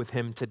 endure with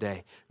him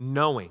today,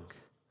 knowing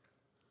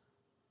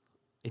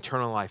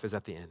eternal life is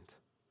at the end.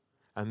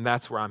 And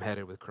that's where I'm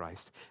headed with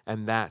Christ.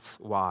 And that's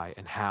why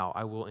and how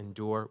I will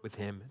endure with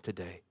him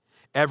today.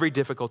 Every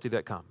difficulty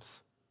that comes,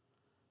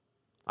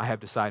 I have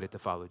decided to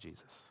follow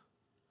Jesus.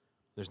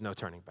 There's no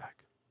turning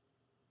back.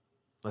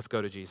 Let's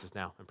go to Jesus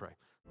now and pray.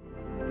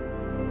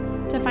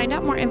 To find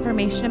out more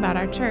information about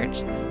our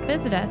church,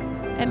 visit us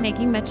at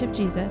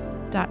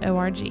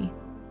makingmuchofjesus.org.